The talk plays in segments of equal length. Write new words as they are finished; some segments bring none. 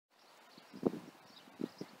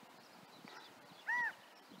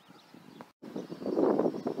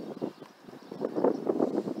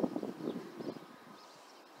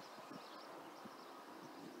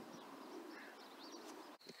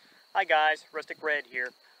Hi guys, Rustic Red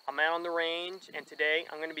here. I'm out on the range, and today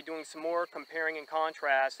I'm going to be doing some more comparing and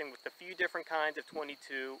contrasting with a few different kinds of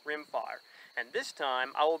 22 rimfire. And this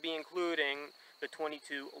time I will be including the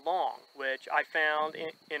 22 long, which I found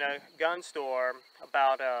in a gun store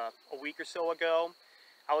about a week or so ago.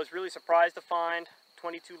 I was really surprised to find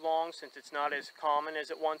 22 long since it's not as common as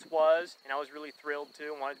it once was, and I was really thrilled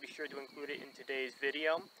to and wanted to be sure to include it in today's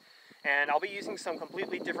video. And I'll be using some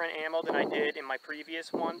completely different ammo than I did in my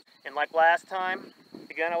previous one. And like last time,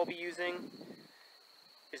 the gun I will be using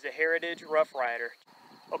is the Heritage Rough Rider.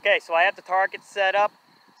 Okay, so I have the target set up.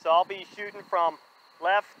 So I'll be shooting from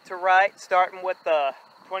left to right, starting with the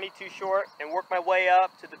 22 short and work my way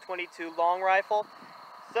up to the 22 long rifle.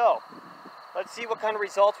 So let's see what kind of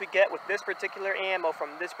results we get with this particular ammo from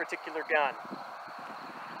this particular gun.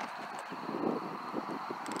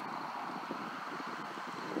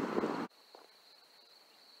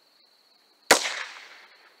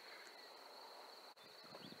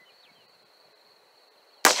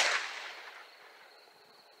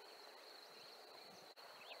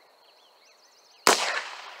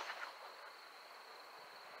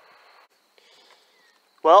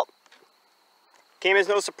 Well, came as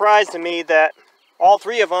no surprise to me that all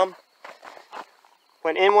three of them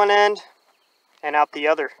went in one end and out the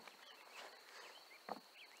other.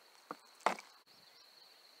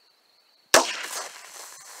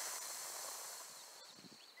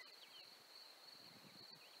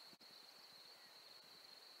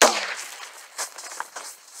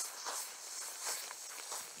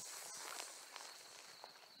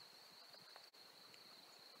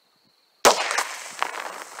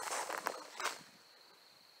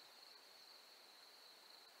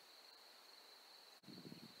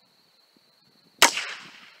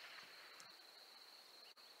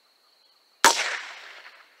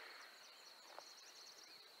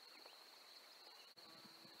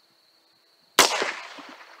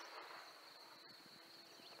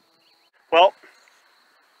 Well,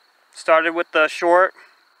 started with the short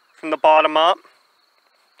from the bottom up.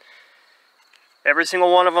 Every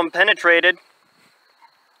single one of them penetrated.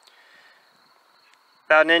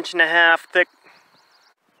 About 1.5 inches thick.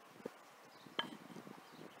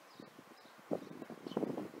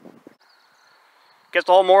 Guess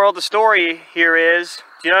the whole moral of the story here is,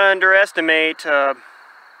 do not underestimate a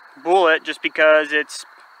bullet just because it's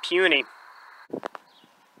puny.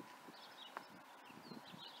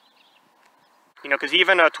 You know, because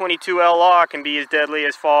even a 22 LR can be as deadly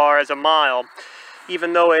as far as a mile,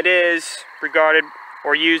 even though it is regarded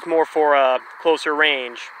or used more for a closer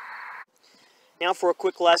range. Now for a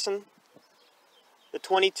quick lesson. The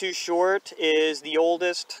 22 short is the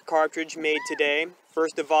oldest cartridge made today,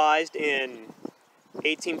 first devised in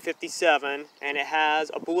 1857, and it has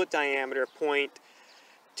a bullet diameter of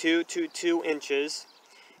 .222 inches.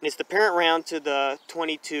 And it's the parent round to the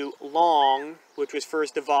 22 long, which was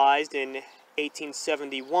first devised in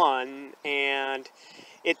 1871, and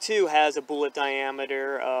it too has a bullet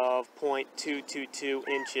diameter of .222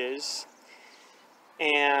 inches.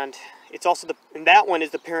 And it's also and that one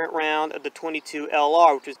is the parent round of the 22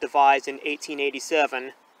 LR, which was devised in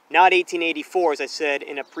 1887, not 1884 as I said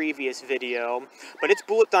in a previous video, but its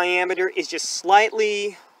bullet diameter is just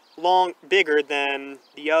slightly bigger than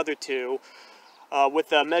the other two,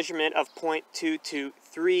 with a measurement of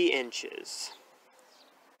 .223 inches.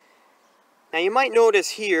 Now you might notice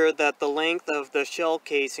here that the length of the shell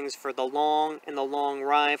casings for the long and the long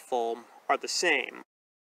rifle are the same.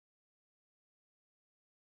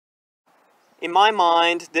 In my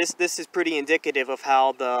mind, this is pretty indicative of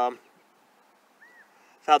how the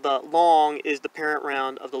long is the parent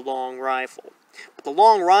round of the long rifle. But the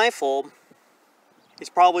long rifle is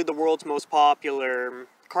probably the world's most popular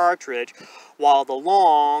cartridge, while the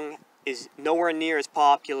long is nowhere near as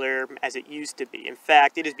popular as it used to be. In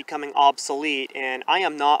fact, it is becoming obsolete, and I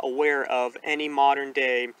am not aware of any modern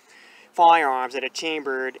day firearms that are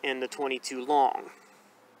chambered in the 22 long.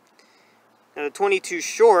 Now, the 22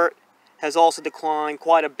 short has also declined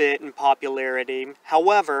quite a bit in popularity.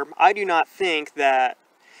 However, I do not think that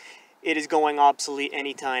it is going obsolete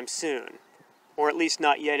anytime soon, or at least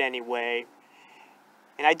not yet anyway.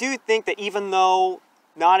 And I do think that even though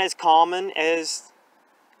not as common as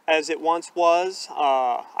it once was,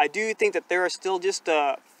 I do think that there are still just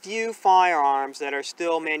a few firearms that are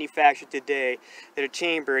still manufactured today that are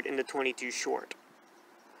chambered in the 22 short.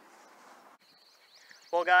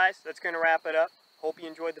 Well guys, that's going to wrap it up. Hope you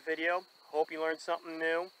enjoyed the video. Hope you learned something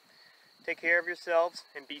new. Take care of yourselves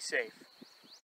and be safe.